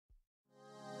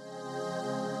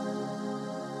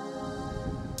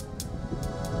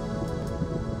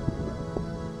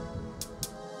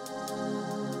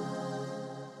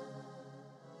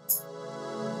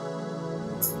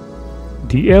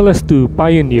The LS2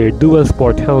 Pioneer Dual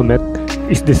Sport helmet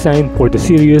is designed for the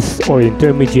serious or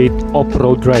intermediate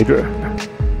off-road rider.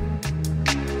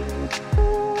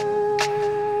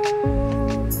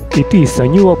 It is a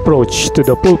new approach to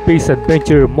the full-face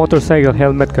adventure motorcycle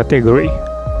helmet category.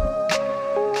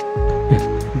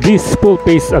 This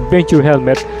full-face adventure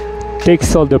helmet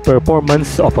takes all the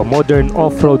performance of a modern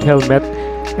off-road helmet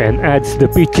and adds the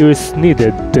features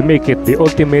needed to make it the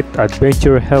ultimate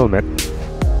adventure helmet.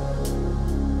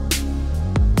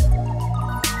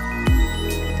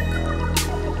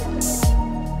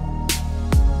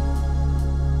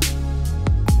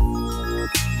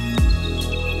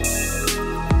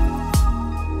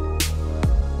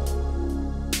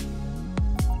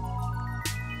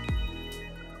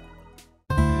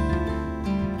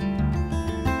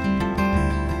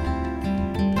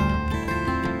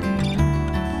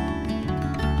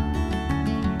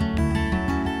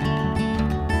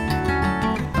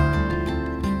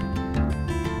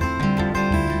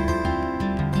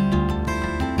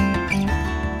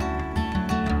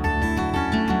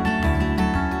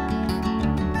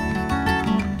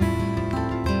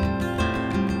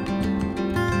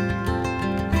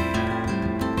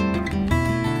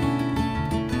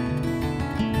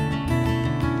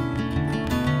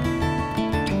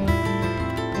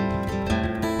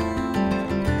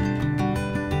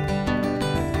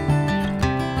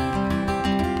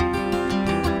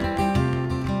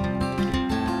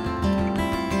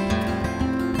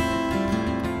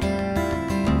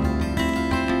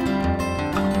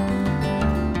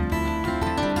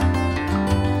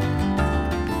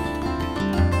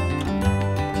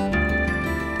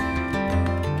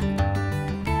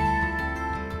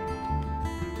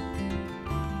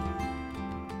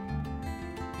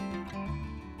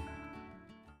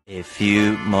 A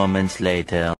few moments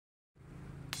later.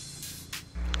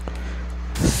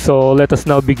 So let us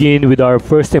now begin with our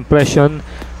first impression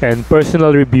and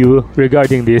personal review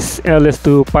regarding this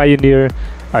LS2 Pioneer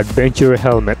Adventure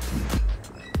helmet.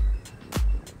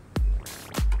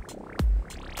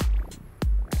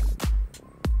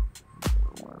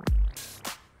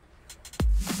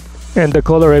 And the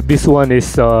color of this one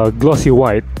is glossy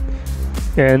white.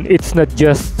 And it's not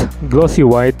just glossy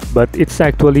white, but it's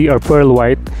actually a pearl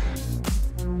white.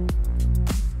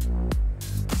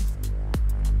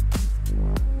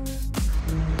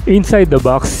 Inside the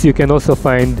box, you can also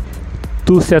find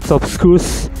two sets of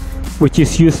screws, which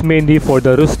is used mainly for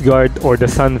the roost guard or the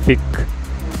sun pick.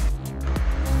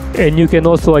 And you can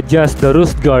also adjust the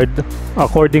roost guard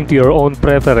according to your own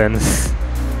preference.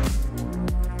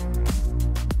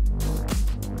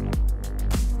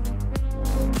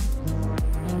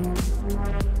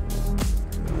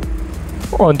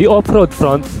 On the off-road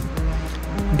front,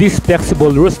 this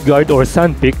flexible roost guard or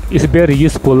sun pick is very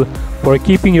useful for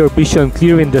keeping your vision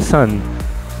clear in the sun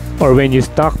or when you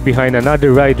stuck behind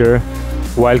another rider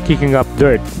while kicking up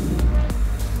dirt.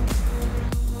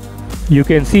 You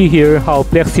can see here how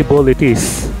flexible it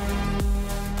is.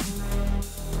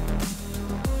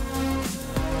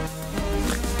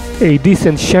 A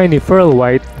decent shiny pearl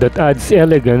white that adds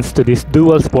elegance to this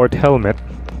dual sport helmet.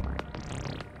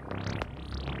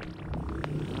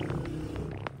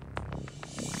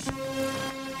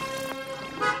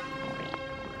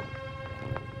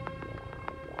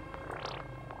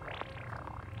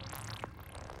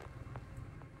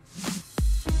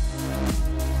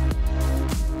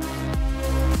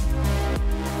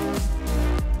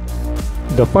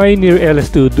 The Pioneer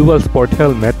LS2 Dual Sport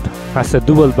helmet has a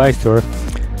dual visor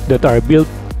that are built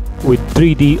with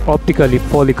 3D optically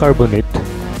polycarbonate.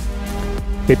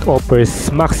 It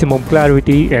offers maximum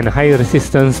clarity and high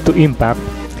resistance to impact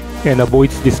and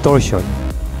avoids distortion.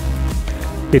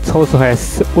 It also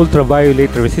has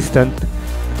ultraviolet resistant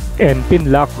and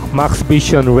pin lock max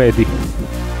vision ready.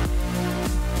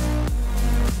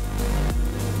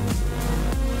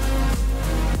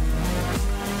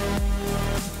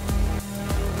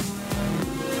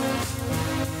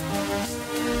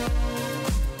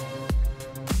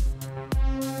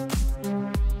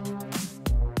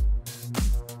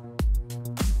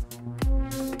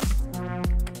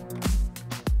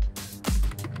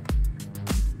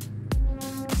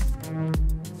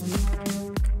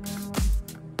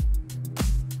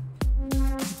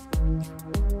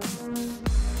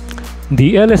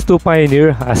 The LS2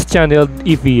 Pioneer has channeled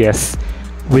EVS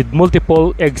with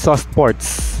multiple exhaust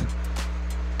ports.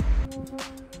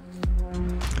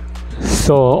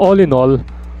 So all in all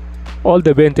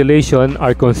the ventilation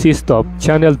are consist of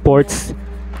channeled ports,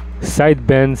 side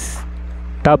vents,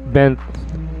 top vent,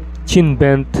 chin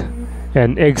vent,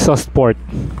 and exhaust port.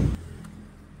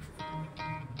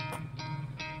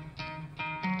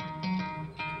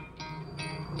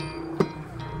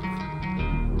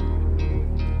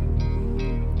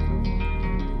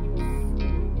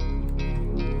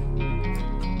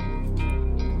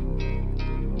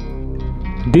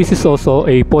 This is also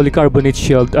a polycarbonate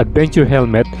shelled adventure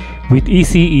helmet with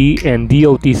ECE and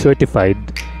DOT certified,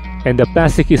 and the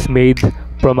plastic is made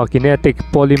from a kinetic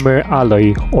polymer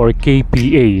alloy or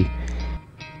KPA.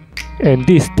 And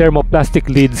these thermoplastic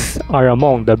lids are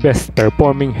among the best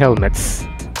performing helmets.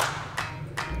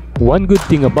 One good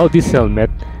thing about this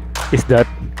helmet is that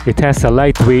it has a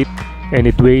light weight and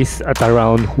it weighs at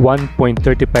around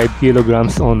 1.35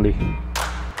 kilograms only.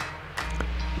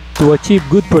 To achieve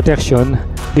good protection,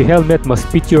 the helmet must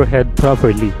fit your head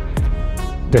properly.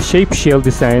 The shape shell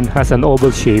design has an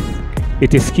oval shape.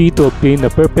 It is key to obtain a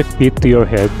perfect fit to your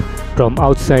head from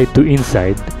outside to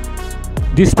inside.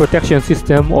 This protection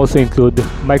system also includes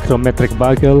micrometric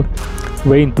buckle,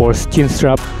 reinforced chin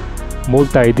strap,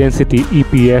 multi-density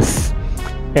EPS,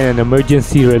 and an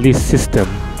emergency release system.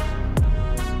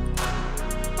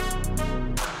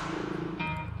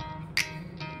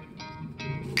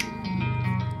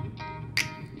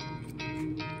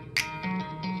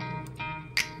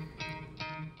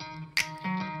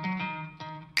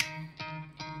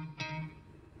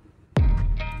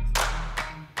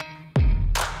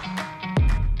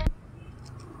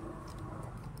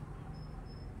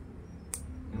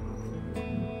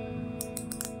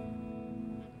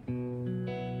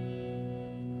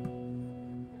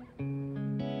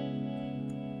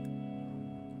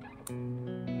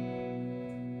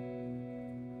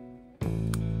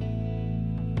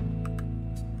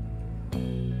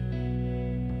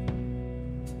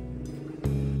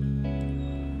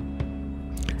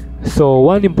 So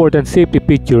one important safety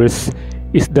features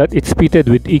is that it's fitted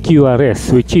with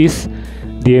EQRS, which is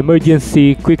the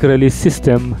emergency quick release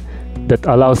system that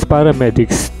allows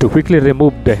paramedics to quickly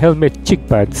remove the helmet cheek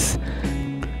pads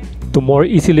to more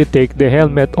easily take the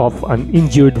helmet off an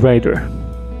injured rider.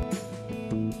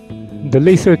 The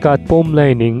laser cut foam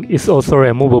lining is also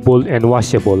removable and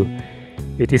washable.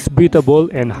 It is breathable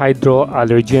and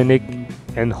hypoallergenic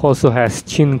and also has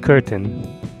chin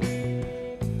curtain.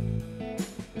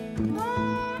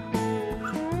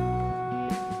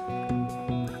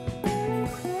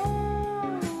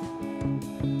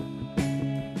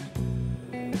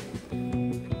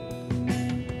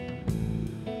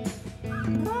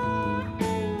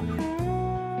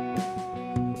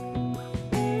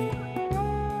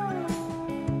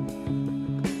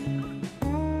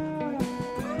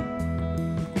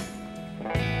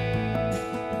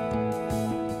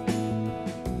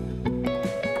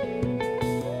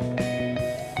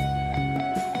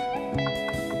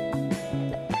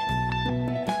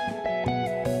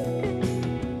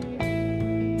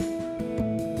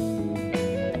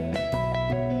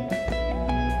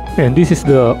 And this is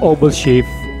the oval shape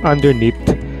underneath,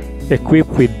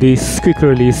 equipped with this quick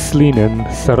release linen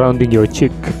surrounding your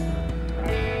cheek.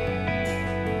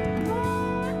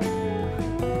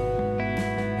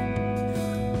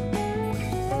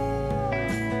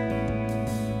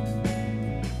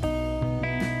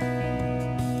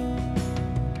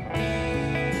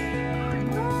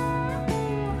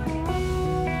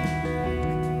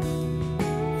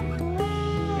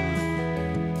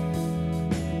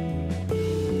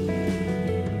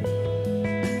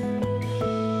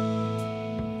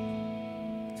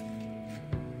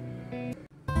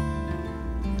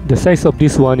 The size of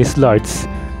this one is large,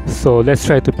 so let's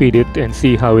try to fit it and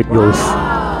see how it goes.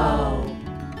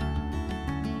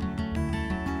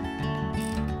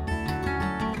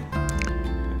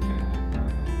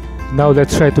 Now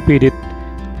let's try to fit it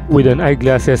with an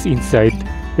eyeglasses inside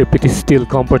if it is still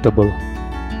comfortable.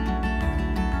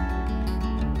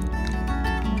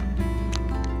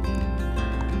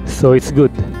 So it's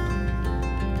good.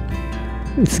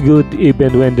 It's good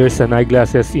even when there's an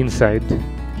eyeglasses inside.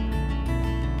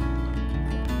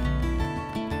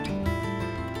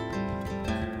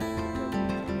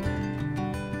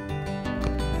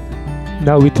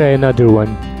 Now we try another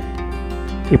one,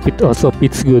 if it also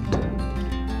fits good.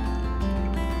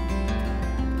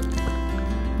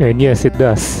 And yes, it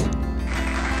does.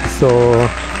 So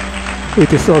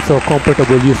it is also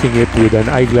comfortable using it with an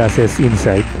eyeglasses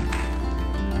inside.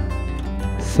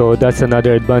 So that's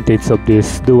another advantage of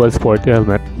this dual sport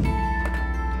helmet.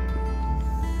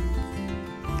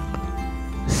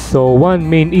 So one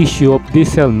main issue of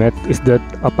this helmet is that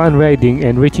upon riding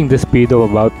and reaching the speed of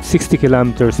about 60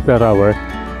 kilometers per hour,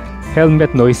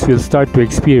 helmet noise will start to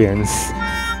experience.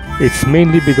 It's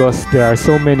mainly because there are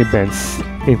so many bends,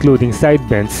 including side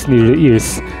bends near the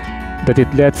ears, that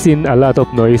it lets in a lot of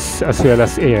noise as well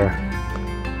as air.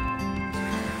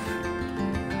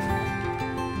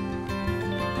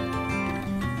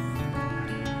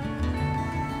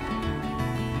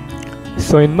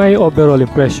 So in my overall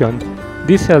impression,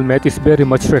 This helmet is very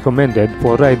much recommended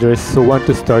for riders who want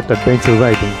to start adventure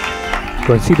riding.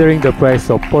 Considering the price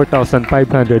of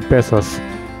 4,500 pesos,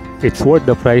 it's worth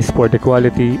the price for the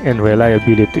quality and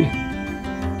reliability.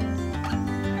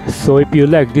 So if you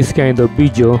like this kind of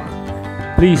video,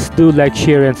 please do like,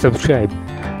 share and subscribe,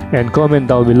 and comment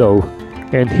down below,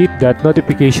 and hit that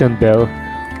notification bell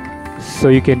so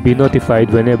you can be notified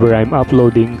whenever I'm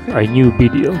uploading a new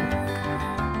video.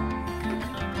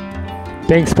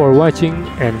 Thanks for watching,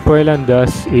 and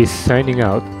Koelandas is signing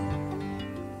out.